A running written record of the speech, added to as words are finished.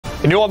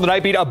And on the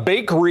night beat, a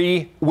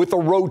bakery with a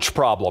roach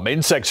problem.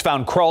 Insects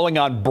found crawling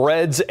on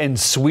breads and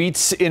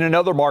sweets in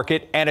another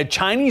market, and a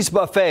Chinese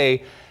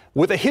buffet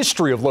with a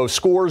history of low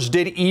scores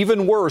did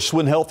even worse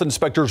when health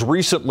inspectors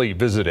recently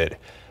visited.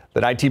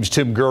 The night team's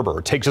Tim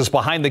Gerber takes us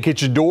behind the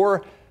kitchen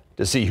door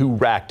to see who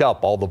racked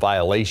up all the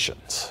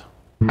violations.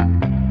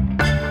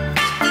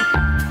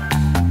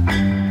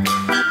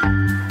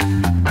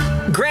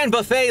 Grand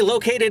Buffet,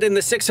 located in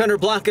the 600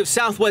 block of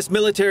Southwest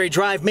Military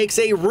Drive, makes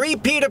a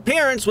repeat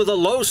appearance with a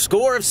low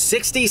score of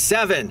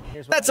 67.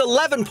 That's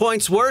 11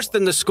 points worse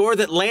than the score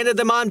that landed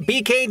them on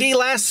BKD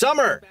last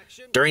summer.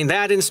 During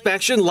that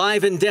inspection,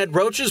 live and dead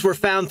roaches were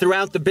found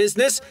throughout the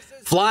business,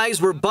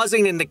 flies were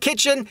buzzing in the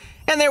kitchen,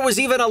 and there was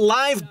even a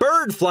live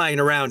bird flying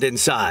around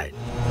inside.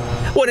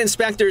 When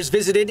inspectors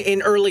visited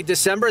in early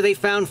December, they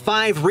found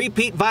 5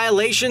 repeat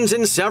violations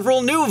and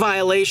several new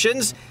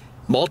violations.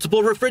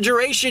 Multiple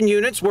refrigeration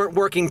units weren't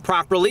working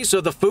properly, so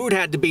the food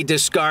had to be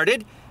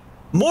discarded.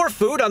 More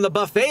food on the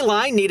buffet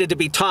line needed to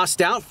be tossed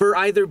out for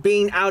either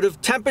being out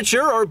of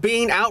temperature or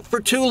being out for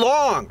too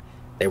long.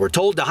 They were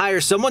told to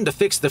hire someone to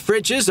fix the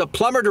fridges, a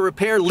plumber to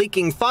repair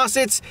leaking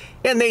faucets,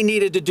 and they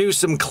needed to do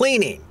some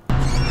cleaning.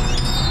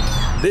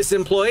 This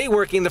employee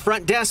working the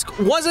front desk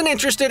wasn't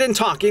interested in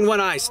talking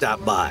when I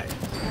stopped by.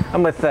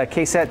 I'm with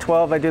KSAT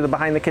 12. I do the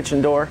behind the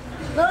kitchen door.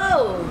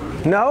 No.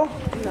 No?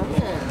 No.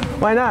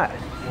 Why not?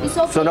 It's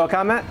okay. So no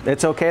comment?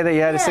 It's okay that you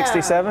had a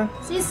 67?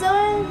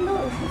 67?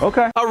 No.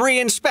 Okay. A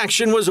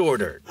re-inspection was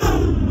ordered.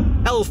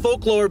 El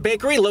Folklore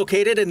Bakery,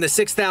 located in the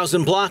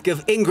 6,000 block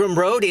of Ingram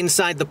Road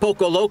inside the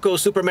Poco Loco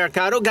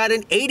Supermercado, got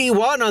an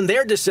 81 on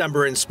their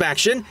December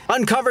inspection.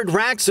 Uncovered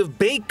racks of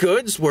baked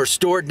goods were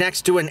stored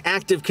next to an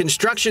active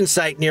construction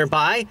site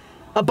nearby.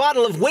 A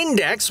bottle of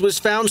Windex was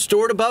found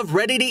stored above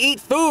ready-to-eat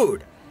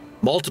food.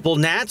 Multiple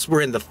gnats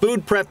were in the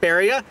food prep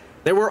area.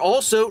 There were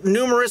also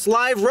numerous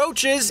live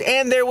roaches,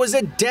 and there was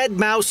a dead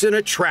mouse in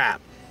a trap.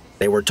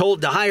 They were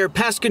told to hire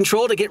pest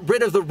control to get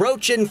rid of the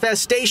roach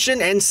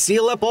infestation and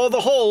seal up all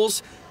the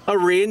holes. A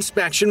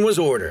re-inspection was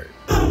ordered.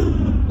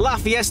 La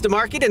Fiesta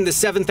Market in the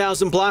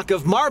 7,000 block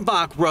of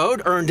Marbach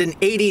Road earned an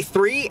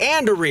 83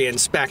 and a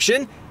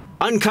re-inspection.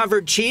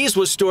 Uncovered cheese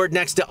was stored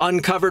next to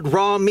uncovered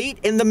raw meat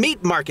in the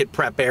meat market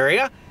prep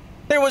area.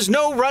 There was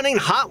no running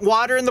hot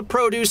water in the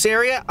produce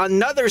area,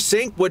 another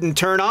sink wouldn't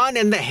turn on,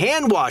 and the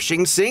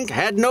hand-washing sink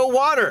had no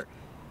water.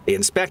 The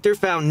inspector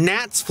found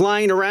gnats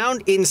flying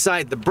around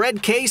inside the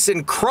bread case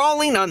and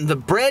crawling on the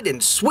bread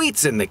and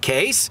sweets in the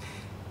case.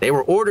 They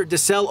were ordered to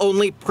sell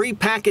only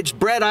pre-packaged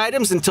bread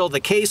items until the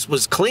case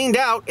was cleaned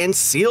out and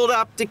sealed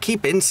up to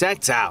keep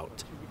insects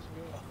out.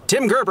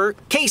 Tim Gerber,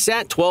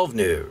 KSAT 12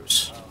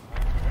 News.